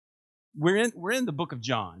we're in the book of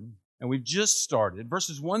John, and we've just started.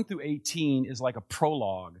 Verses 1 through 18 is like a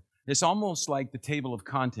prologue. It's almost like the table of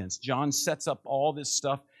contents. John sets up all this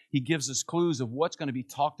stuff. He gives us clues of what's going to be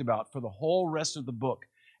talked about for the whole rest of the book.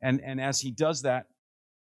 And as he does that,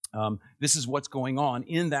 this is what's going on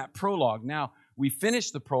in that prologue. Now, we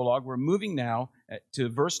finished the prologue. We're moving now to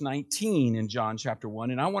verse 19 in John chapter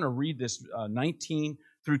 1, and I want to read this 19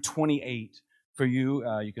 through 28 for you.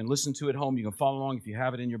 You can listen to it at home. You can follow along if you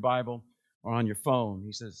have it in your Bible or on your phone.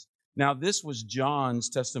 He says, now this was John's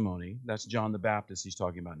testimony. That's John the Baptist he's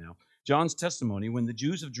talking about now. John's testimony when the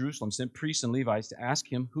Jews of Jerusalem sent priests and Levites to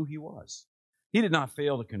ask him who he was. He did not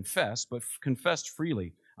fail to confess, but confessed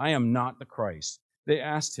freely, I am not the Christ. They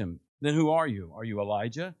asked him, then who are you? Are you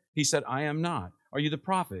Elijah? He said, I am not. Are you the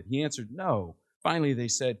prophet? He answered, no. Finally, they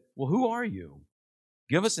said, well, who are you?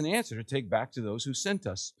 Give us an answer to take back to those who sent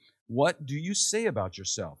us. What do you say about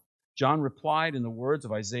yourself? John replied in the words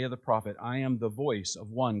of Isaiah the prophet, I am the voice of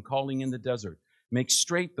one calling in the desert. Make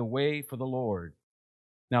straight the way for the Lord.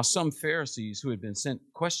 Now some Pharisees who had been sent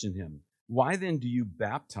questioned him. Why then do you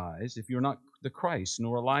baptize if you're not the Christ,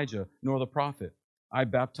 nor Elijah, nor the prophet? I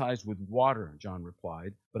baptize with water, John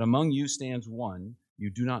replied, but among you stands one you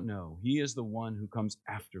do not know. He is the one who comes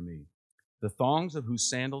after me, the thongs of whose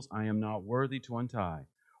sandals I am not worthy to untie.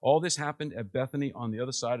 All this happened at Bethany on the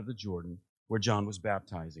other side of the Jordan, where John was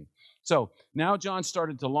baptizing. So now John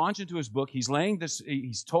started to launch into his book. He's laying this.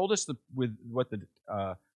 He's told us with what the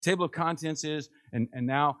table of contents is, and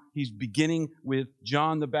now he's beginning with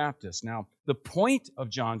John the Baptist. Now, the point of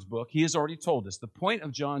John's book, he has already told us, the point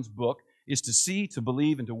of John's book is to see, to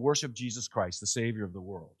believe, and to worship Jesus Christ, the Savior of the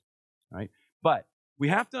world. Right? But we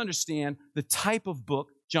have to understand the type of book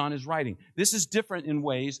John is writing. This is different in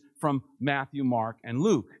ways from Matthew, Mark, and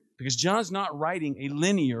Luke, because John's not writing a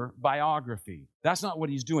linear biography. That's not what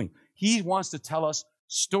he's doing. He wants to tell us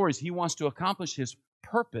stories. He wants to accomplish his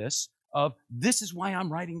purpose of, this is why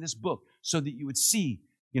I'm writing this book, so that you would see,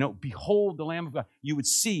 behold the Lamb of God. You would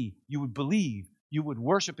see, you would believe, you would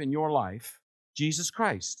worship in your life Jesus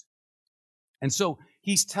Christ. And so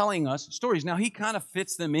he's telling us stories. Now, he kind of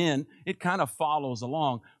fits them in. It kind of follows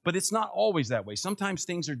along, but it's not always that way. Sometimes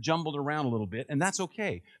things are jumbled around a little bit, and that's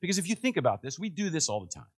okay. Because if you think about this, we do this all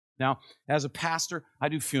the time. Now, as a pastor, I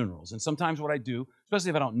do funerals, and sometimes what I do,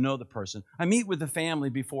 especially if I don't know the person, I meet with the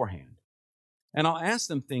family beforehand. And I'll ask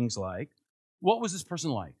them things like, what was this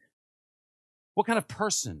person like? What kind of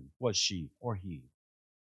person was she or he?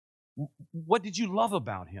 What did you love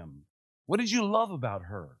about him? What did you love about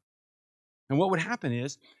her? And what would happen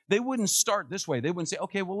is, they wouldn't start this way. They wouldn't say,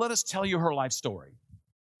 okay, well, let us tell you her life story.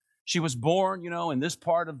 She was born, in this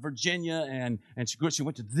part of Virginia, and she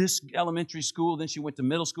went to this elementary school, then she went to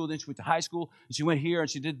middle school, then she went to high school, and she went here, and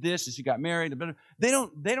she did this, and she got married. They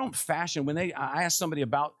don't fashion, when I ask somebody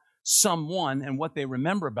about someone and what they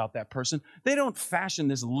remember about that person, they don't fashion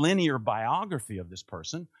this linear biography of this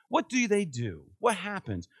person. What do they do? What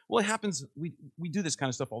happens? Well, it happens, we do this kind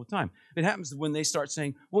of stuff all the time. It happens when they start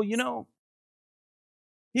saying, well,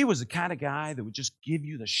 he was the kind of guy that would just give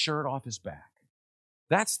you the shirt off his back.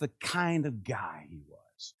 That's the kind of guy he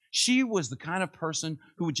was. She was the kind of person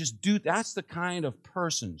who would just do, that's the kind of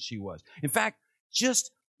person she was. In fact,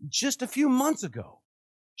 just a few months ago,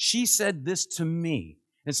 she said this to me.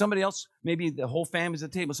 And somebody else, maybe the whole family's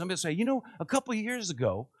at the table, somebody will say, a couple of years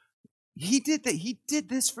ago, he did that. He did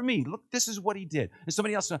this for me. Look, this is what he did. And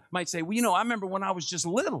somebody else might say, well, I remember when I was just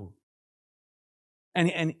little.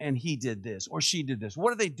 And he did this, or she did this.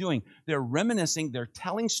 What are they doing? They're reminiscing. They're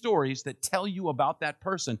telling stories that tell you about that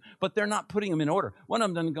person, but they're not putting them in order. One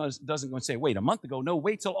of them doesn't go and say, wait, a month ago. No,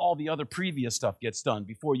 wait till all the other previous stuff gets done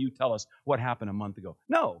before you tell us what happened a month ago.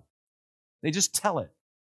 No, they just tell it.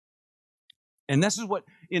 And this is what,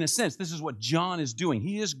 in a sense, this is what John is doing.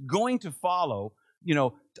 He is going to follow,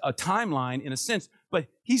 a timeline in a sense, but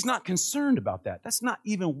he's not concerned about that. That's not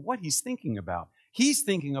even what he's thinking about. He's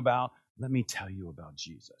thinking about, let me tell you about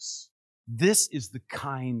Jesus. This is the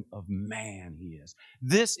kind of man he is.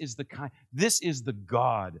 This is the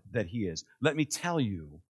God that he is. Let me tell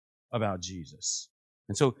you about Jesus.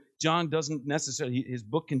 And so John doesn't necessarily, his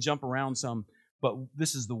book can jump around some, but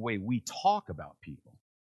this is the way we talk about people.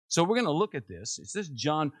 So we're going to look at this. It's this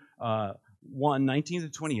John 1, 19 to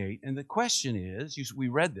 28. And the question is, we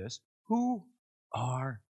read this, who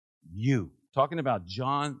are you? Talking about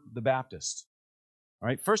John the Baptist. All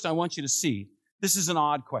right, first I want you to see, this is an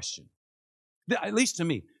odd question. At least to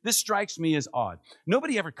me, this strikes me as odd.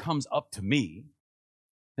 Nobody ever comes up to me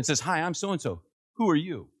and says, hi, I'm so-and-so. Who are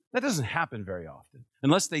you? That doesn't happen very often,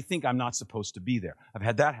 unless they think I'm not supposed to be there. I've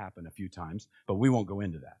had that happen a few times, but we won't go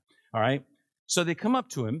into that. All right? So they come up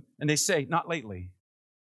to him and they say, not lately.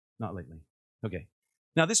 Not lately. Okay.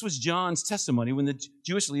 Now, this was John's testimony when the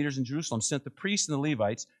Jewish leaders in Jerusalem sent the priests and the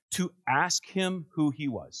Levites to ask him who he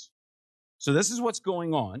was. So this is what's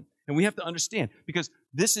going on, and we have to understand, because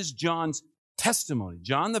this is John's testimony.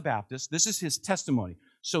 John the Baptist, this is his testimony.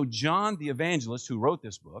 So John the evangelist who wrote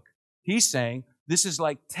this book, he's saying this is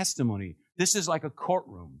like testimony. This is like a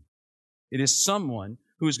courtroom. It is someone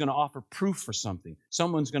who is going to offer proof for something.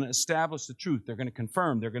 Someone's going to establish the truth. They're going to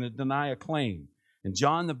confirm. They're going to deny a claim. And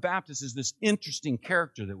John the Baptist is this interesting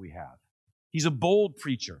character that we have. He's a bold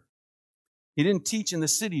preacher. He didn't teach in the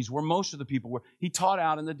cities where most of the people were. He taught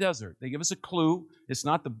out in the desert. They give us a clue. It's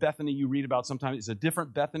not the Bethany you read about sometimes. It's a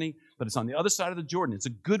different Bethany, but it's on the other side of the Jordan. It's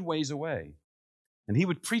a good ways away. And he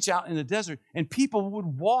would preach out in the desert, and people would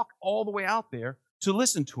walk all the way out there to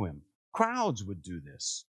listen to him. Crowds would do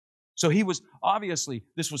this. So he was, obviously,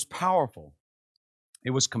 this was powerful.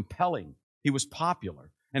 It was compelling. He was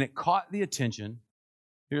popular. And it caught the attention.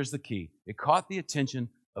 Here's the key. It caught the attention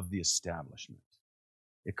of the establishment.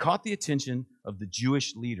 It caught the attention of the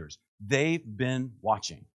Jewish leaders. They've been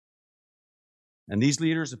watching. And these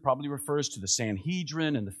leaders, it probably refers to the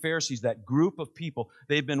Sanhedrin and the Pharisees, that group of people.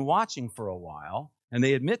 They've been watching for a while, and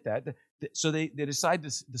they admit that. So they decide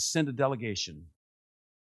to send a delegation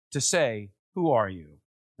to say, who are you?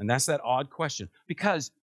 And that's that odd question,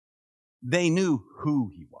 because they knew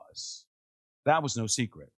who he was. That was no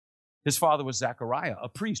secret. His father was Zechariah, a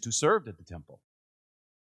priest who served at the temple.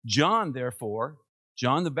 John, therefore,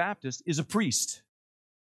 John the Baptist, is a priest.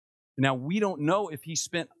 Now, we don't know if he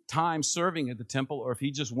spent time serving at the temple or if he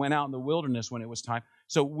just went out in the wilderness when it was time.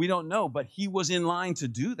 So we don't know, but he was in line to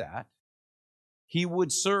do that. He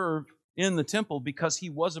would serve in the temple because he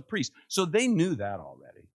was a priest. So they knew that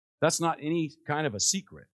already. That's not any kind of a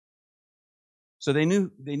secret. So they knew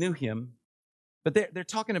him, but they're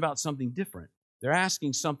talking about something different. They're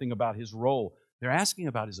asking something about his role. They're asking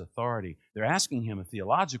about his authority. They're asking him a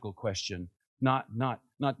theological question, not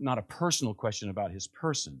a personal question about his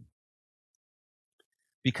person.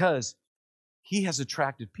 Because he has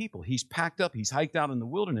attracted people. He's packed up, he's hiked out in the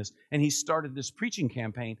wilderness, and he's started this preaching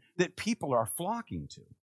campaign that people are flocking to.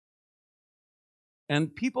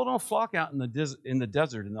 And people don't flock out in the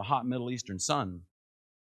desert in the hot Middle Eastern sun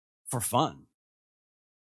for fun.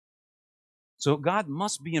 So God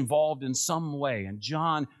must be involved in some way, and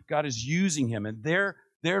God is using him, and they're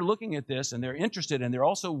looking at this, and they're interested, and they're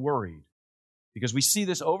also worried, because we see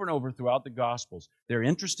this over and over throughout the Gospels. They're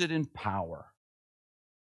interested in power.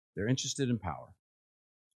 They're interested in power.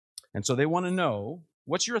 And so they want to know,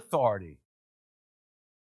 what's your authority?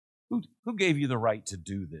 Who gave you the right to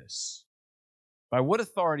do this? By what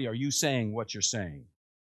authority are you saying what you're saying?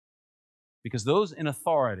 Because those in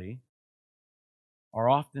authority are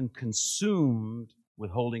often consumed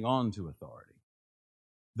with holding on to authority.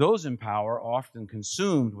 Those in power are often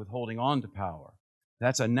consumed with holding on to power.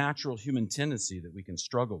 That's a natural human tendency that we can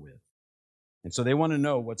struggle with. And so they want to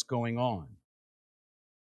know what's going on.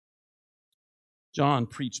 John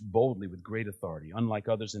preached boldly with great authority, unlike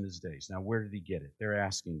others in his days. Now, where did he get it? They're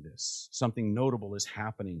asking this. Something notable is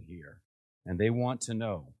happening here, and they want to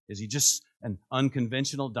know. Is he just an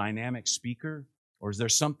unconventional, dynamic speaker, or is there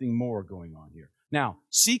something more going on here? Now,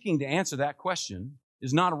 seeking to answer that question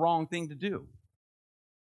is not a wrong thing to do.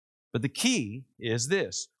 But the key is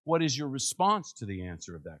this. What is your response to the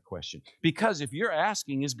answer of that question? Because if you're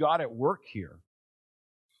asking, is God at work here?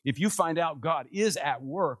 If you find out God is at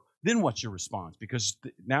work, then what's your response? Because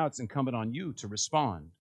now it's incumbent on you to respond.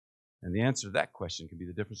 And the answer to that question can be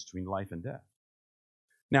the difference between life and death.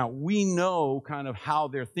 Now, we know kind of how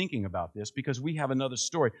they're thinking about this because we have another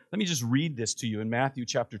story. Let me just read this to you in Matthew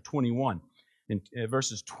chapter 21, in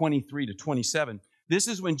verses 23 to 27. This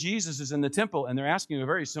is when Jesus is in the temple, and they're asking a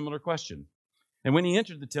very similar question. And when he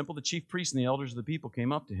entered the temple, the chief priests and the elders of the people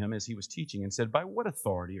came up to him as he was teaching and said, "By what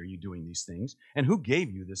authority are you doing these things? And who gave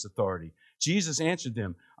you this authority?" Jesus answered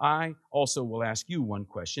them, "I also will ask you one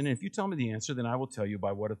question, and if you tell me the answer, then I will tell you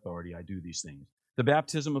by what authority I do these things. The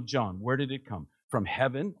baptism of John, where did it come? From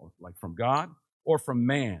heaven, or like from God, or from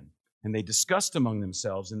man?" And they discussed among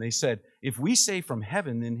themselves, and they said, "If we say from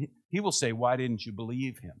heaven, then he will say, 'Why didn't you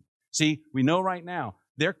believe him?'" See, we know right now,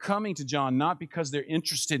 they're coming to John not because they're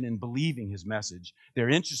interested in believing his message. They're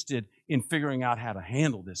interested in figuring out how to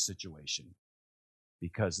handle this situation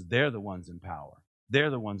because they're the ones in power. They're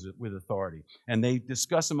the ones with authority. And they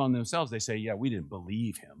discuss among themselves. They say, "Yeah, we didn't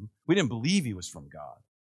believe him. We didn't believe he was from God."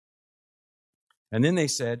 And then they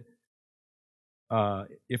said,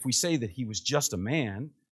 if we say that he was just a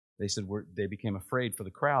man, they said they became afraid for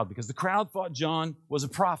the crowd because the crowd thought John was a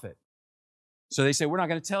prophet. So they say, "We're not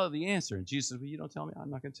going to tell the answer." And Jesus said, "Well, you don't tell me, I'm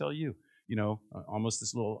not going to tell you." Almost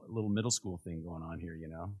this little middle school thing going on here,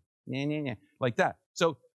 like that.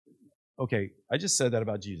 So, okay, I just said that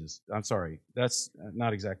about Jesus. I'm sorry. That's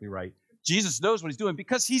not exactly right. Jesus knows what he's doing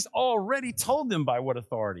because he's already told them by what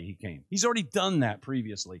authority he came. He's already done that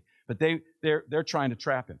previously, but they're trying to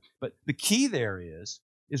trap him. But the key there is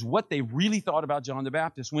what they really thought about John the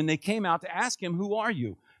Baptist when they came out to ask him, who are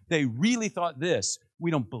you? They really thought this: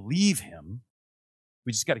 we don't believe him.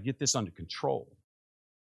 We just got to get this under control.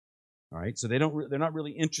 All right, so they're not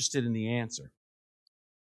really interested in the answer.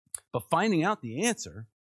 But finding out the answer,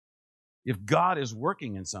 if God is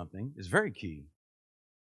working in something, is very key.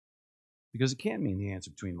 Because it can mean the answer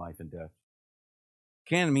between life and death. It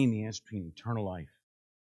can mean the answer between eternal life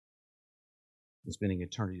and spending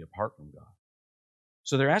eternity apart from God.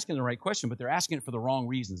 So they're asking the right question, but they're asking it for the wrong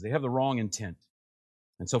reasons. They have the wrong intent.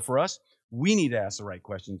 And so for us, we need to ask the right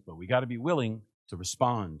questions, but we got to be willing to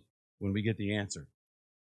respond when we get the answer.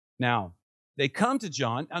 Now, they come to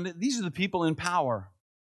John, and these are the people in power.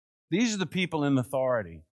 These are the people in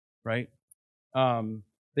authority, right?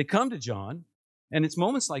 They come to John, and it's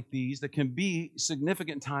moments like these that can be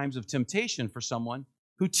significant times of temptation for someone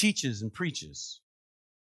who teaches and preaches.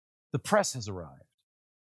 The press has arrived.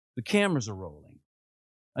 The cameras are rolling.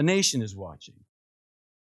 A nation is watching.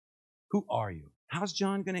 Who are you? How's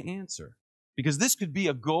John going to answer? Because this could be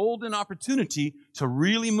a golden opportunity to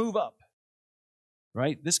really move up,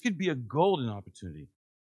 right? This could be a golden opportunity.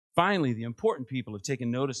 Finally, the important people have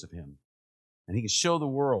taken notice of him, and he can show the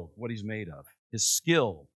world what he's made of, his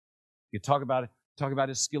skill. You talk about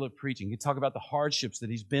his skill at preaching. You talk about the hardships that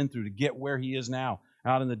he's been through to get where he is now,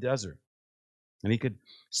 out in the desert. And he could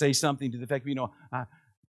say something to the effect,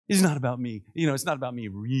 it's not about me. It's not about me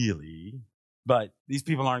really, but these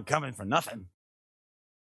people aren't coming for nothing.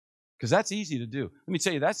 Because that's easy to do. Let me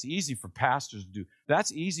tell you, that's easy for pastors to do.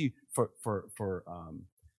 That's easy for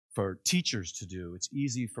teachers to do. It's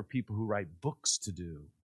easy for people who write books to do.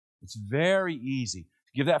 It's very easy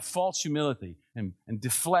to give that false humility and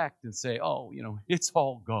deflect and say, it's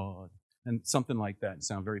all God, and something like that, and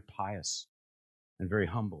sound very pious and very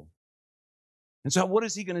humble. And so what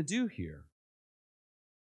is he going to do here?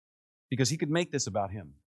 Because he could make this about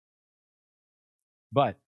him.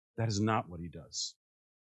 But that is not what he does.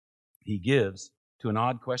 He gives, to an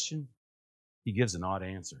odd question, he gives an odd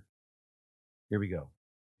answer. Here we go.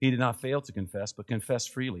 He did not fail to confess, but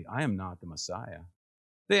confessed freely, I am not the Messiah.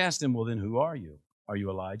 They asked him, well, then who are you? Are you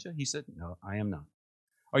Elijah? He said, no, I am not.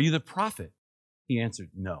 Are you the prophet? He answered,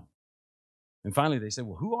 no. And finally they said,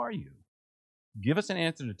 well, who are you? Give us an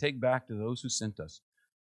answer to take back to those who sent us.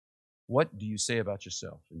 What do you say about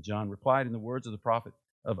yourself? And John replied in the words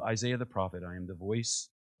of Isaiah the prophet, I am the voice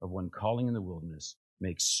of one calling in the wilderness,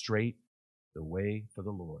 make straight the way for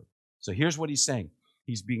the Lord. So here's what he's saying.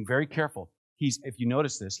 He's being very careful. If you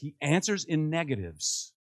notice this, he answers in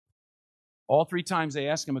negatives. All three times they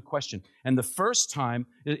ask him a question. And the first time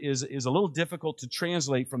is a little difficult to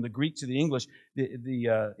translate from the Greek to the English.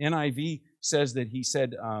 The NIV says that he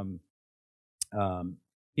said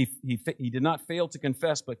he did not fail to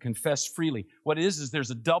confess, but confessed freely. What it is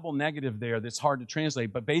there's a double negative there that's hard to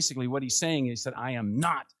translate. But basically what he's saying is that I am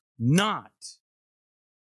not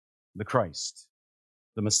the Christ,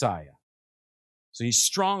 the Messiah. So he's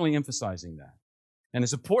strongly emphasizing that. And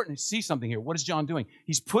it's important to see something here. What is John doing?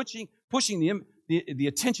 He's pushing the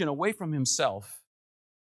attention away from himself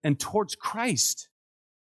and towards Christ.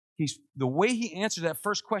 The way he answers that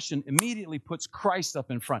first question immediately puts Christ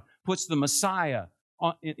up in front, puts the Messiah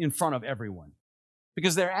in front of everyone.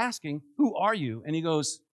 Because they're asking, who are you? And he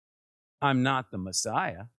goes, I'm not the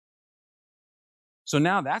Messiah. So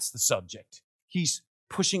now that's the subject. He's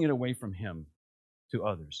pushing it away from him to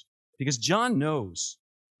others. Because John knows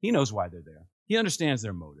why they're there. He understands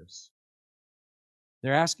their motives.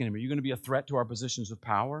 They're asking him, are you going to be a threat to our positions of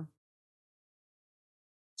power?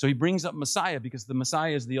 So he brings up Messiah because the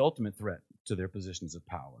Messiah is the ultimate threat to their positions of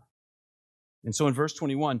power. And so in verse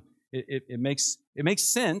 21, it makes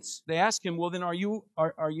sense. They ask him, well, then are you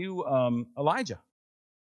Elijah?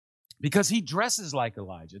 Because he dresses like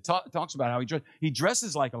Elijah. It talks about how he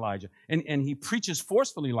dresses like Elijah, and he preaches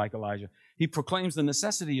forcefully like Elijah. He proclaims the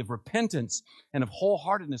necessity of repentance and of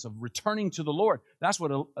wholeheartedness, of returning to the Lord. That's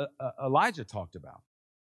what Elijah talked about,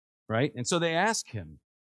 right? And so they ask him,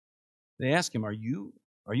 are you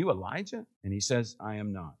Elijah? And he says, I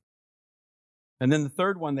am not. And then the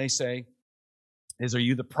third one they say is, are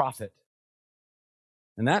you the prophet?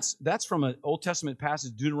 And that's from an Old Testament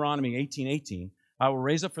passage, Deuteronomy 18:18. I will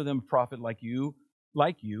raise up for them a prophet like you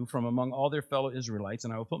from among all their fellow Israelites,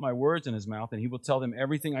 and I will put my words in his mouth, and he will tell them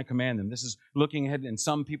everything I command them. This is looking ahead, and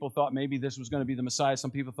some people thought maybe this was going to be the Messiah.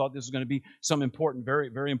 Some people thought this was going to be some important, very,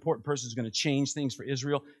 very important person who's going to change things for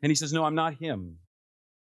Israel. And he says, no, I'm not him.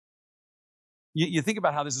 You think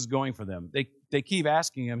about how this is going for them. They keep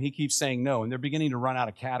asking him. He keeps saying no, and they're beginning to run out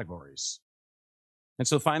of categories. And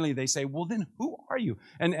so finally they say, well, then who are you?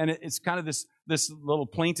 And it's kind of this little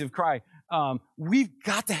plaintive cry. We've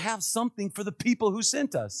got to have something for the people who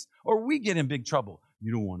sent us, or we get in big trouble.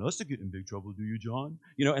 You don't want us to get in big trouble, do you, John?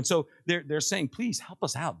 And so they're saying, please help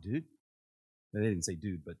us out, dude. They didn't say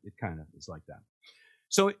dude, but it kind of is like that.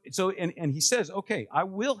 So he says, okay, I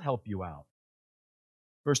will help you out.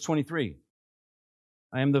 Verse 23,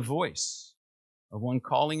 I am the voice of one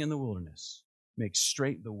calling in the wilderness. Make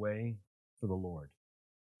straight the way for the Lord.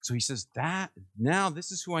 So he says now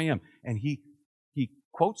this is who I am. And he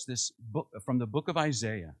quotes this book from the book of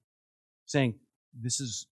Isaiah, saying, this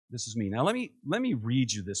is me. Now let me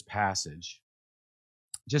read you this passage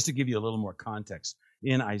just to give you a little more context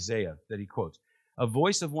in Isaiah that he quotes. A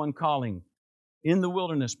voice of one calling in the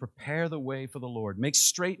wilderness, prepare the way for the Lord. Make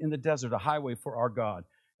straight in the desert a highway for our God.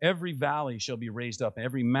 Every valley shall be raised up,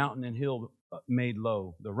 every mountain and hill made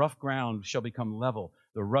low. The rough ground shall become level,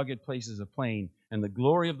 the rugged places a plain, and the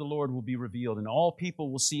glory of the Lord will be revealed, and all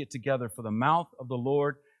people will see it together, for the mouth of the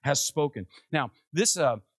Lord has spoken. Now, there's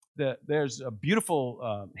a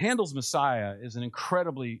beautiful, Handel's Messiah is an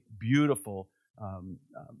incredibly beautiful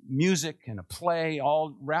music and a play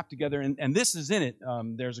all wrapped together, and this is in it.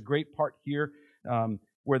 There's a great part here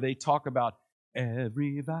where they talk about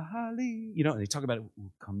every valley, and they talk about it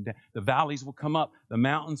will come down. The valleys will come up, the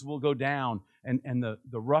mountains will go down, and the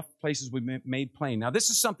rough places will be made plain. Now, this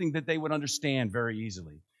is something that they would understand very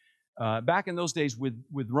easily. Back in those days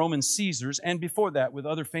with Roman Caesars, and before that with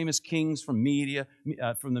other famous kings from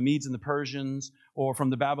from the Medes and the Persians, or from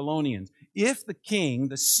the Babylonians, if the king,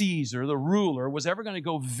 the Caesar, the ruler, was ever going to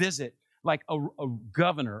go visit like a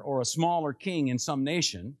governor or a smaller king in some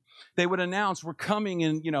nation, they would announce, we're coming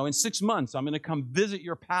in 6 months, I'm going to come visit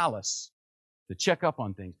your palace to check up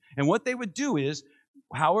on things. And what they would do is,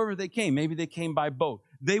 however they came, maybe they came by boat,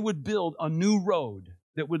 they would build a new road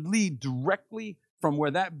that would lead directly from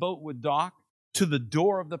where that boat would dock to the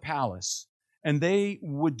door of the palace. And they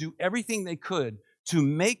would do everything they could to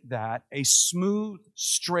make that a smooth,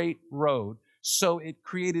 straight road, so it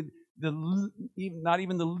created not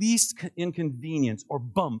even the least inconvenience or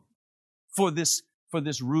bump for this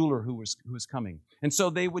ruler who was coming. And so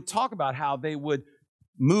they would talk about how they would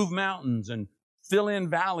move mountains and fill in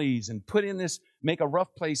valleys and make a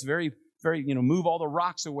rough place very, very, move all the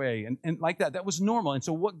rocks away and like that. That was normal. And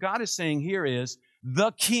so what God is saying here is,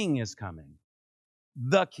 the king is coming.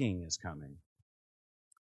 The king is coming.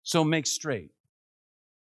 So make straight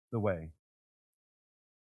the way.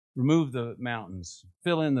 Remove the mountains,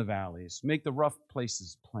 fill in the valleys, make the rough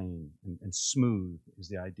places plain and smooth is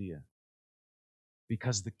the idea.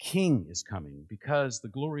 Because the king is coming, because the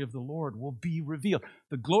glory of the Lord will be revealed.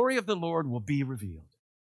 The glory of the Lord will be revealed.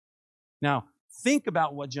 Now, think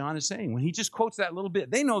about what John is saying. When he just quotes that little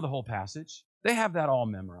bit, they know the whole passage. They have that all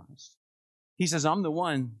memorized. He says, I'm the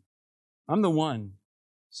one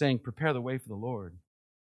saying, prepare the way for the Lord.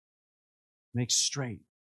 Make straight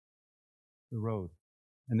the road.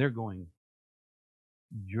 And they're going,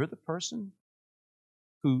 you're the person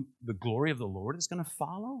who the glory of the Lord is going to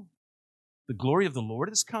follow? The glory of the Lord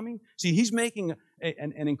is coming? See, he's making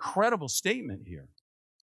an incredible statement here.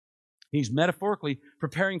 He's metaphorically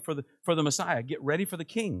preparing for the Messiah. Get ready for the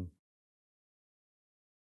king.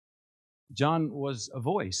 John was a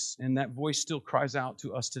voice, and that voice still cries out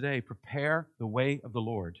to us today. Prepare the way of the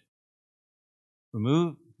Lord.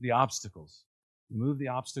 Remove the obstacles. Remove the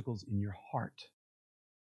obstacles in your heart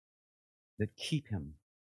that keep him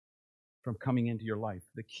from coming into your life,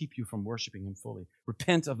 that keep you from worshiping him fully.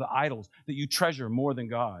 Repent of the idols that you treasure more than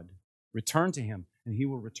God. Return to him, and he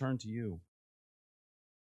will return to you.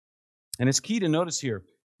 And it's key to notice here,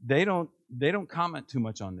 they don't comment too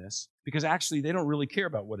much on this, because actually they don't really care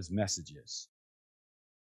about what his message is.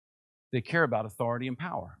 They care about authority and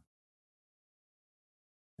power.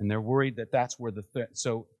 And they're worried that that's where the threat.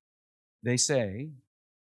 So they say,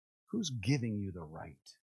 who's giving you the right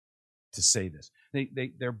to say this?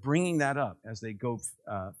 They're bringing that up as they go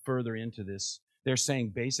further into this. They're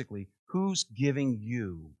saying basically, who's giving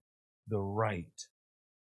you the right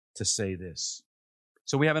to say this?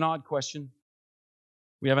 So we have an odd question.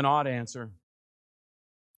 We have an odd answer.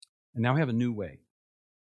 And now we have a new way.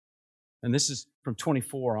 And this is from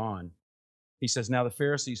 24 on. He says, now the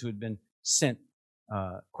Pharisees who had been sent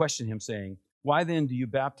questioned him, saying, why then do you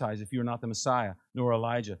baptize if you are not the Messiah, nor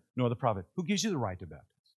Elijah, nor the prophet? Who gives you the right to baptize?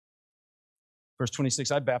 Verse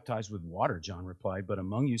 26, I baptize with water, John replied, but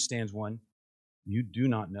among you stands one you do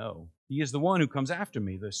not know. He is the one who comes after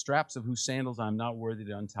me, the straps of whose sandals I am not worthy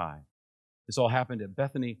to untie. This all happened at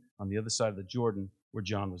Bethany on the other side of the Jordan, where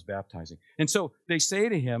John was baptizing. And so they say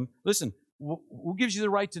to him, listen, who gives you the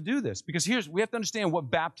right to do this? Because we have to understand what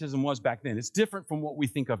baptism was back then. It's different from what we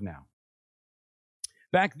think of now.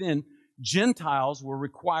 Back then, Gentiles were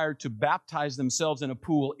required to baptize themselves in a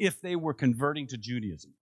pool if they were converting to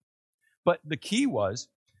Judaism. But the key was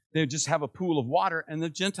they would just have a pool of water and the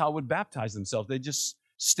Gentile would baptize themselves. They'd just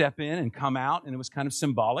step in and come out, and it was kind of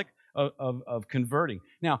symbolic of converting.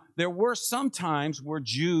 Now, there were some times where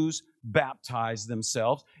Jews baptized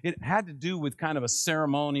themselves. It had to do with kind of a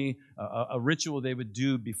ceremony, a ritual they would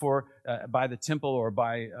do before by the temple or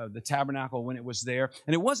by the tabernacle when it was there.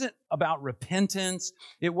 And it wasn't about repentance.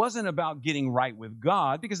 It wasn't about getting right with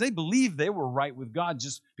God, because they believed they were right with God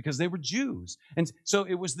just because they were Jews. And so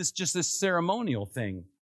it was just this ceremonial thing.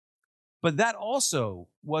 But that also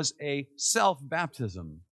was a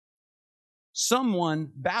self-baptism.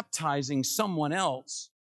 Someone baptizing someone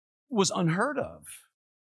else was unheard of.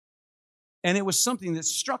 And it was something that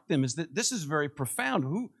struck them, is that this is very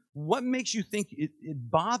profound. What makes you think it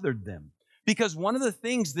bothered them? Because one of the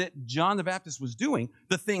things that John the Baptist was doing,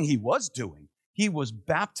 the thing he was doing, he was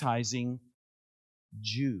baptizing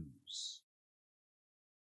Jews.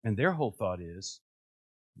 And their whole thought is,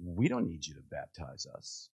 we don't need you to baptize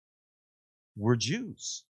us. We're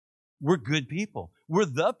Jews. We're good people. We're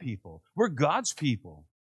the people. We're God's people.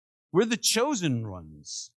 We're the chosen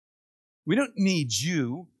ones. We don't need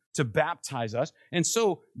you to baptize us. And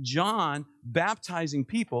so John baptizing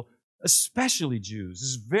people, especially Jews,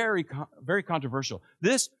 is very, very controversial.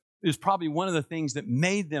 This is probably one of the things that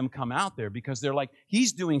made them come out there, because they're like,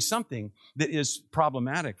 he's doing something that is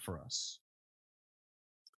problematic for us.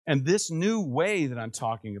 And this new way that I'm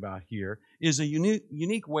talking about here is a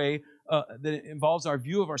unique way that involves our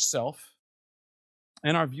view of ourselves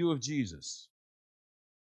and our view of Jesus.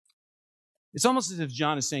 It's almost as if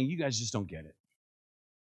John is saying, you guys just don't get it.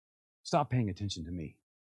 Stop paying attention to me.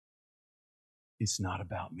 It's not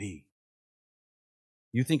about me.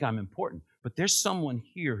 You think I'm important, but there's someone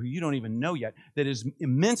here who you don't even know yet that is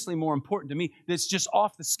immensely more important to me, that's just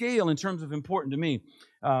off the scale in terms of important to me.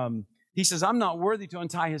 He says, I'm not worthy to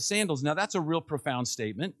untie his sandals. Now, that's a real profound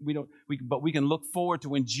statement. But we can look forward to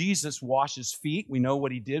when Jesus washes feet. We know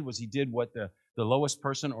what he did was he did what the lowest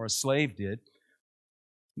person or a slave did.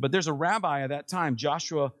 But there's a rabbi at that time,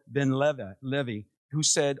 Joshua ben Levi, who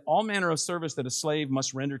said, all manner of service that a slave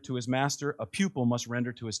must render to his master, a pupil must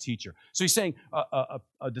render to his teacher. So he's saying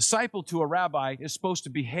a disciple to a rabbi is supposed to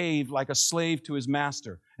behave like a slave to his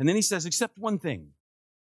master. And then he says, except one thing.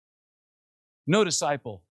 No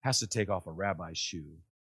disciple has to take off a rabbi's shoe.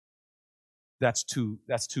 That's too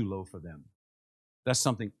low for them. That's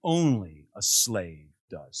something only a slave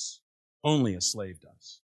does. Only a slave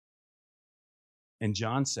does. And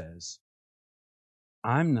John says,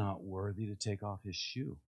 I'm not worthy to take off his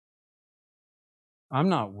shoe. I'm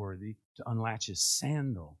not worthy to unlatch his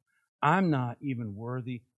sandal. I'm not even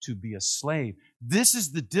worthy to be a slave. This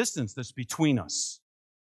is the distance that's between us.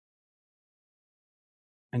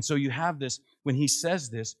 And so you have this, when he says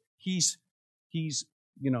this, he's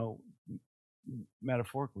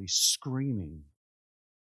metaphorically screaming,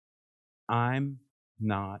 I'm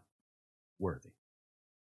not worthy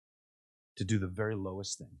to do the very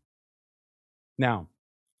lowest thing. Now,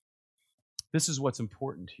 this is what's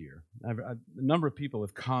important here. A number of people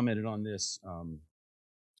have commented on this.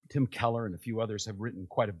 Tim Keller and a few others have written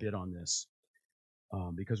quite a bit on this.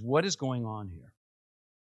 Because what is going on here?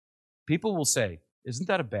 People will say, isn't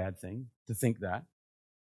that a bad thing to think that?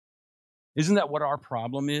 Isn't that what our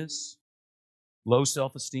problem is? Low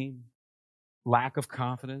self-esteem, lack of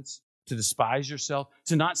confidence, to despise yourself,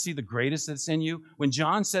 to not see the greatest that's in you. When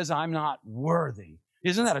John says, I'm not worthy,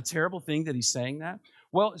 isn't that a terrible thing that he's saying that?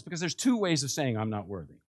 Well, it's because there's two ways of saying I'm not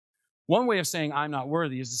worthy. One way of saying I'm not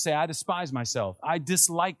worthy is to say I despise myself, I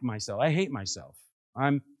dislike myself, I hate myself,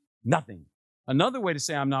 I'm nothing. Another way to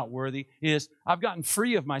say I'm not worthy is I've gotten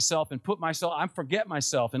free of myself and I forget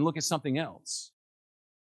myself and look at something else.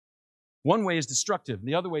 One way is destructive.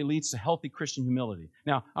 The other way leads to healthy Christian humility.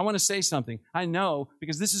 Now, I want to say something. I know,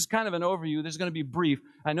 because this is kind of an overview, this is going to be brief.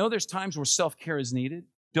 I know there's times where self-care is needed.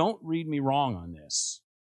 Don't read me wrong on this.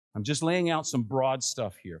 I'm just laying out some broad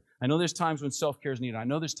stuff here. I know there's times when self-care is needed. I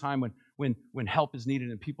know there's time when help is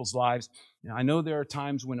needed in people's lives. I know there are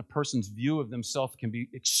times when a person's view of themselves can be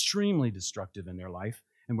extremely destructive in their life,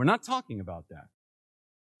 and we're not talking about that.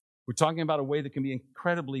 We're talking about a way that can be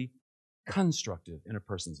incredibly constructive in a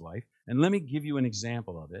person's life. And let me give you an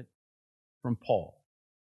example of it from Paul.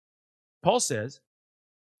 Paul says,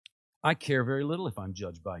 I care very little if I'm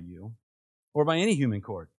judged by you or by any human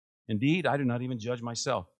court. Indeed, I do not even judge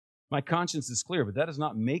myself. My conscience is clear, but that does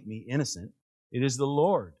not make me innocent. It is the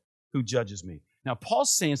Lord who judges me. Now,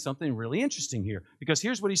 Paul's saying something really interesting here, because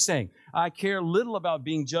here's what he's saying. I care little about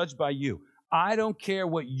being judged by you. I don't care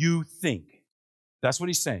what you think. That's what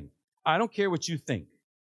he's saying. I don't care what you think.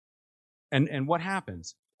 And what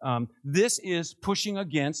happens? This is pushing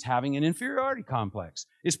against having an inferiority complex.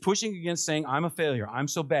 It's pushing against saying, I'm a failure. I'm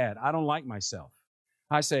so bad. I don't like myself.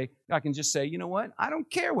 I can just say, you know what? I don't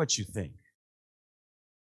care what you think.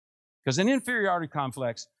 Because an inferiority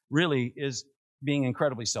complex really is being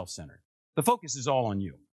incredibly self-centered. The focus is all on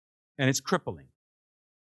you. And it's crippling.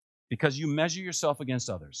 Because you measure yourself against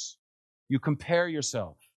others. You compare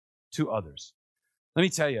yourself to others. Let me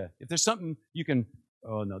tell you, if there's something you can,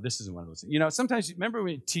 oh no, this isn't one of those things. You know, sometimes, remember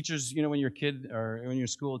when teachers, you know, when you're a kid or when you're in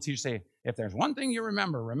school, teachers say, if there's one thing you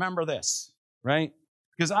remember this, right?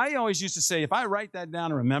 Because I always used to say, if I write that down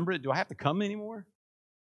and remember it, do I have to come anymore?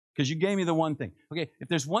 Because you gave me the one thing. Okay, if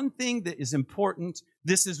there's one thing that is important,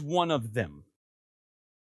 this is one of them.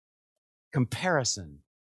 Comparison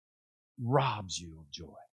robs you of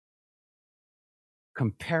joy.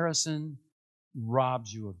 Comparison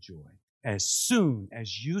robs you of joy. As soon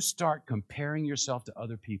as you start comparing yourself to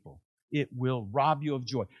other people, it will rob you of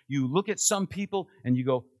joy. You look at some people and you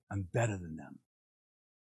go, I'm better than them.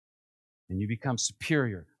 And you become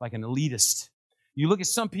superior, like an elitist. You look at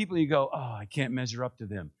some people and you go, oh, I can't measure up to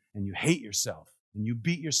them. And you hate yourself and you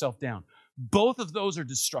beat yourself down. Both of those are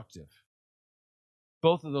destructive.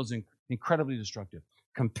 Both of those are incredibly destructive.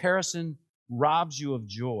 Comparison robs you of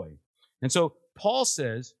joy. And so Paul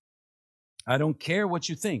says, I don't care what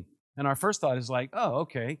you think. And our first thought is like, oh,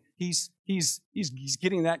 okay, he's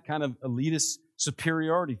getting that kind of elitist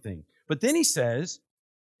superiority thing. But then he says,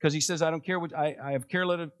 because he says, I don't care what, I have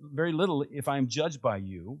very little if I am judged by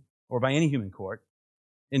you or by any human court.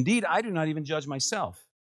 Indeed, I do not even judge myself.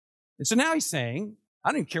 And so now he's saying, I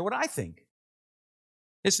don't even care what I think.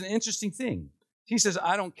 It's an interesting thing. He says,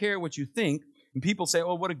 I don't care what you think. And people say,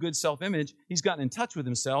 oh, what a good self-image. He's gotten in touch with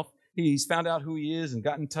himself. He's found out who he is and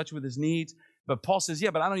gotten in touch with his needs. But Paul says,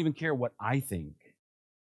 yeah, but I don't even care what I think.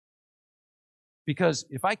 Because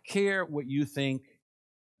if I care what you think,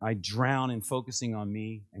 I drown in focusing on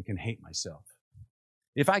me and can hate myself.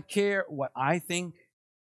 If I care what I think,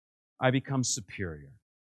 I become superior.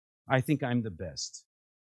 I think I'm the best.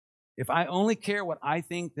 If I only care what I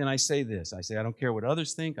think, then I say this. I say, I don't care what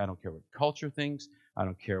others think. I don't care what culture thinks. I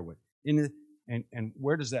don't care what... And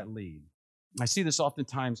where does that lead? I see this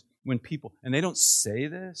oftentimes when people... And they don't say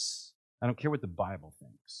this. I don't care what the Bible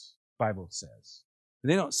thinks. Bible says.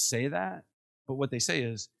 They don't say that. But what they say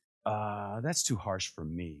is, that's too harsh for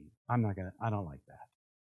me. I don't like that.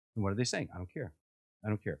 And what are they saying? I don't care. I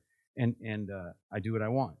don't care. And I do what I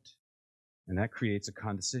want. And that creates a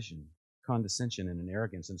condescension and an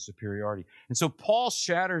arrogance and superiority. And so Paul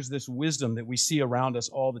shatters this wisdom that we see around us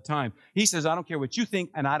all the time. He says, I don't care what you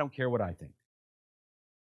think, and I don't care what I think.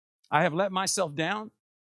 I have let myself down,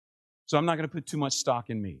 so I'm not going to put too much stock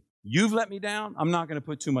in me. You've let me down, I'm not going to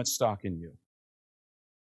put too much stock in you.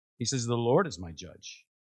 He says, the Lord is my judge.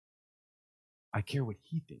 I care what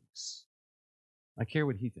he thinks. I care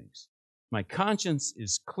what he thinks. My conscience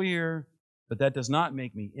is clear, but that does not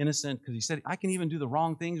make me innocent, because he said, I can even do the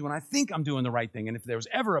wrong things when I think I'm doing the right thing. And if there was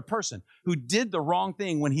ever a person who did the wrong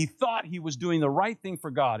thing when he thought he was doing the right thing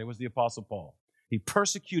for God, it was the Apostle Paul. He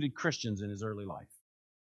persecuted Christians in his early life.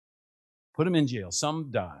 Put them in jail. Some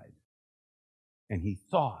died. And he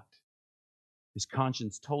thought his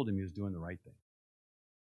conscience told him he was doing the right thing.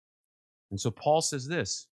 And so Paul says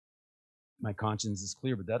this, my conscience is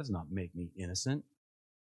clear, but that does not make me innocent.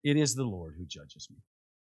 It is the Lord who judges me.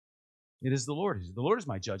 It is the Lord. The Lord is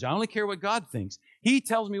my judge. I only care what God thinks. He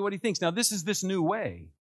tells me what he thinks. Now, this is this new way.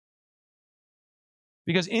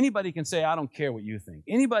 Because anybody can say, I don't care what you think.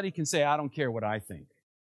 Anybody can say, I don't care what I think.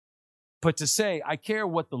 But to say, I care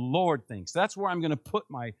what the Lord thinks, that's where I'm going to put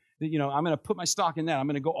I'm going to put my stock in that. I'm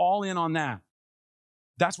going to go all in on that.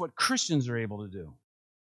 That's what Christians are able to do.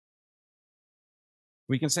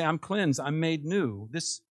 We can say, I'm cleansed, I'm made new.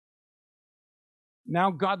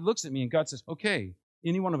 Now God looks at me and God says, okay,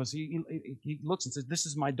 any one of us, he looks and says, this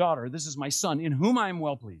is my daughter, this is my son, in whom I am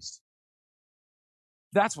well pleased.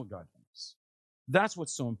 That's what God thinks. That's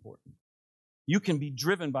what's so important. You can be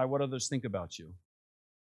driven by what others think about you.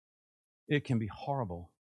 It can be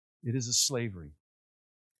horrible. It is a slavery.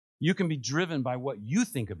 You can be driven by what you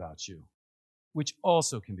think about you, which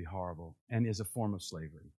also can be horrible and is a form of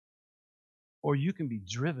slavery. Or you can be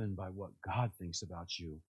driven by what God thinks about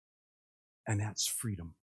you, and that's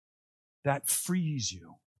freedom. That frees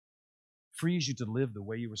you to live the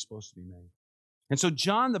way you were supposed to be made. And so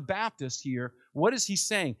John the Baptist here, what is he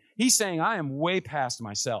saying? He's saying, I am way past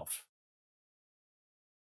myself.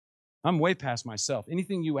 I'm way past myself.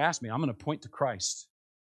 Anything you ask me, I'm going to point to Christ.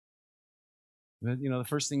 The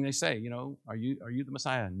first thing they say, are you the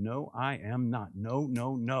Messiah? No, I am not. No,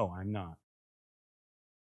 no, no, I'm not.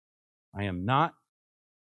 I am not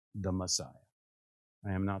the Messiah.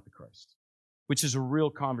 I am not the Christ. Which is a real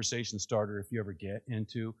conversation starter if you ever get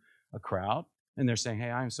into a crowd and they're saying, hey,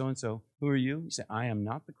 I am so-and-so. Who are you? You say, I am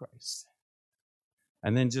not the Christ.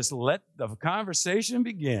 And then just let the conversation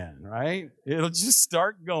begin, right? It'll just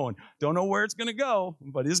start going. Don't know where it's going to go,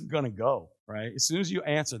 but it's going to go, right? As soon as you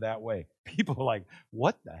answer that way, people are like,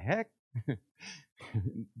 what the heck?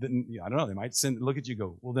 Then, I don't know, they might look at you and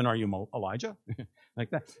go, well, then are you Elijah? Like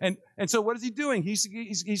that. And so what is he doing?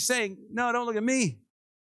 He's saying, no, don't look at me.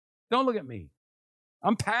 Don't look at me.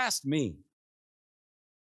 I'm past me.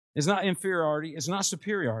 It's not inferiority. It's not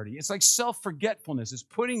superiority. It's like self-forgetfulness. It's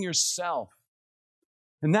putting yourself.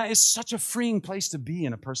 And that is such a freeing place to be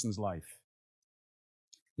in a person's life.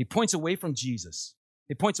 He points away from Jesus.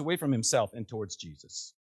 He points away from himself and towards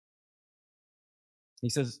Jesus. He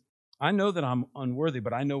says, I know that I'm unworthy,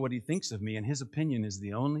 but I know what he thinks of me, and his opinion is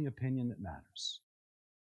the only opinion that matters.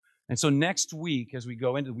 And so next week, as we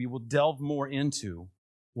go into, we will delve more into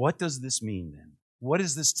what does this mean then? What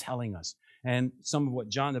is this telling us? And some of what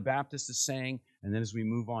John the Baptist is saying, and then as we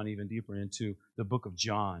move on even deeper into the book of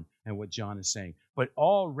John and what John is saying. But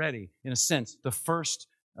already, in a sense, the first,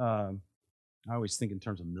 I always think in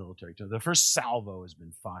terms of military terms, the first salvo has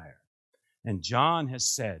been fired. And John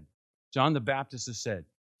the Baptist has said,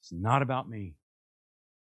 it's not about me.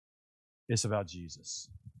 It's about Jesus.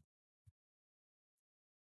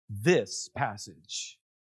 This passage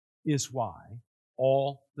is why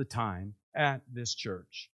all the time at this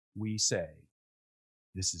church we say,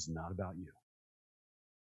 this is not about you.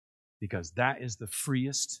 Because that is the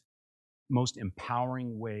freest, most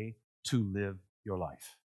empowering way to live your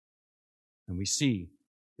life. And we see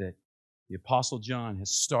that the Apostle John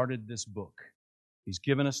has started this book. He's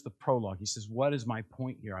given us the prologue. He says, what is my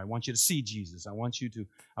point here? I want you to see Jesus. I want you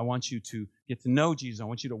to get to know Jesus. I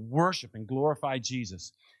want you to worship and glorify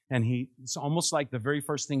Jesus. And it's almost like the very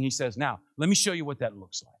first thing he says, now, let me show you what that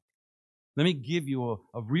looks like. Let me give you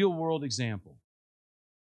a real-world example.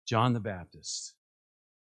 John the Baptist,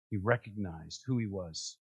 he recognized who he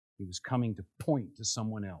was. He was coming to point to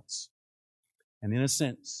someone else. And in a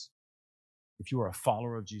sense, if you are a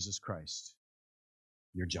follower of Jesus Christ,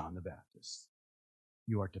 you're John the Baptist.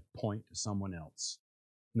 You are to point to someone else,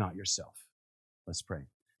 not yourself. Let's pray.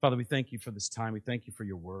 Father, we thank you for this time. We thank you for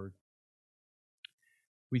your word.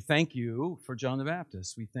 We thank you for John the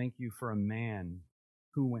Baptist. We thank you for a man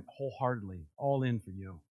who went wholeheartedly, all in for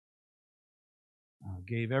you.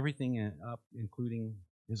 Gave everything up, including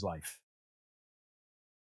his life,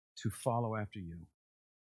 to follow after you.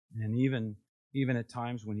 And even at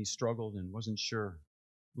times when he struggled and wasn't sure,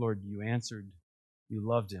 Lord, you answered, you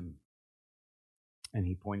loved him, and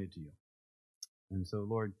he pointed to you. And so,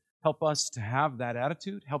 Lord, help us to have that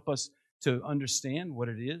attitude. Help us to understand what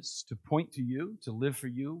it is to point to you, to live for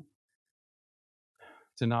you,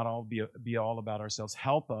 to not all be all about ourselves.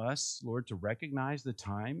 Help us, Lord, to recognize the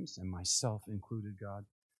times, and myself included, God,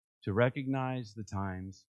 to recognize the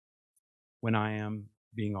times when I am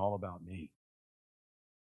being all about me.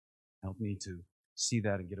 Help me to see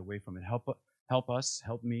that and get away from it.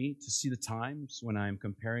 Help me to see the times when I am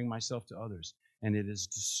comparing myself to others, and it is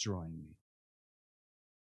destroying me.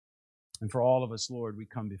 And for all of us, Lord, we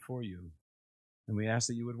come before you, and we ask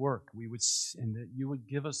that you would work, and that you would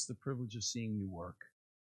give us the privilege of seeing you work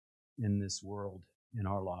in this world, in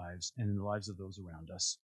our lives, and in the lives of those around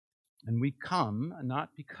us. And we come not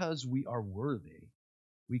because we are worthy.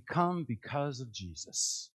 We come because of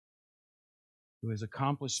Jesus, who has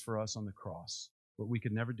accomplished for us on the cross what we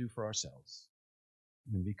could never do for ourselves.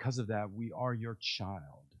 And because of that, we are your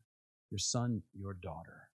child, your son, your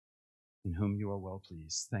daughter, in whom you are well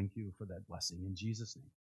pleased. Thank you for that blessing. In Jesus' name,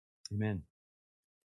 amen.